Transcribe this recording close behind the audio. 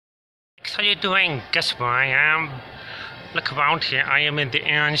How you doing? Guess where I am? Look around here. I am in the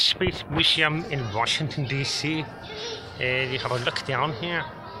Air and Space Museum in Washington, D.C. You have a look down here.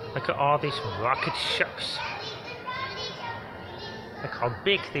 Look at all these rocket ships. Look how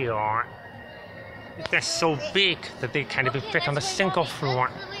big they are. They're so big that they can't even fit on a single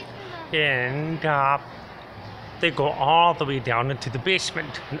floor. And they go all the way down into the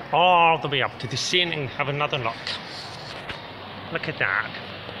basement and all the way up to the ceiling. Have another look. Look at that.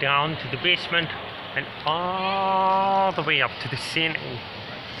 Down to the basement and all the way up to the ceiling.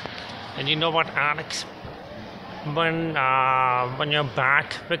 And you know what, Alex? When you're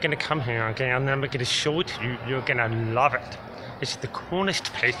back, we're gonna come here again and we're gonna show it to you. You're gonna love it. It's the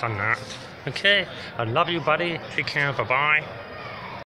coolest place on earth. Okay? I love you, buddy. Take care. Bye-bye.